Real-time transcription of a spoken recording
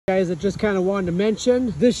Guys, I just kind of wanted to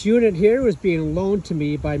mention this unit here was being loaned to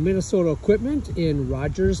me by Minnesota Equipment in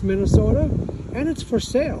Rogers, Minnesota, and it's for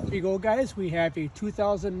sale. Here you go, guys. We have a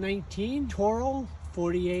 2019 Toro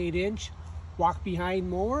 48-inch walk-behind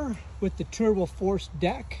mower with the turbo force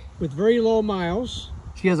deck with very low miles.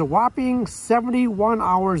 She has a whopping 71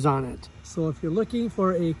 hours on it. So if you're looking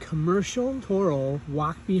for a commercial Toro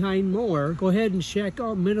walk-behind mower, go ahead and check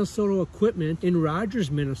out Minnesota Equipment in Rogers,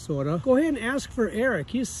 Minnesota. Go ahead and ask for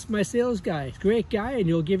Eric. He's my sales guy. Great guy, and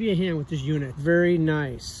he'll give you a hand with this unit. Very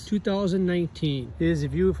nice. 2019. Here's a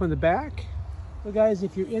view from the back. So guys,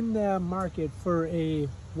 if you're in the market for a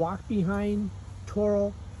walk-behind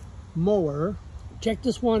Toro mower, check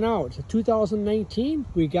this one out. It's a 2019.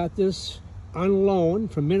 We got this on loan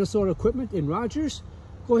from Minnesota Equipment in Rogers.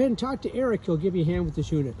 Go ahead and talk to Eric. He'll give you a hand with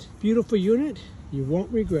this unit. Beautiful unit. You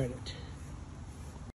won't regret it.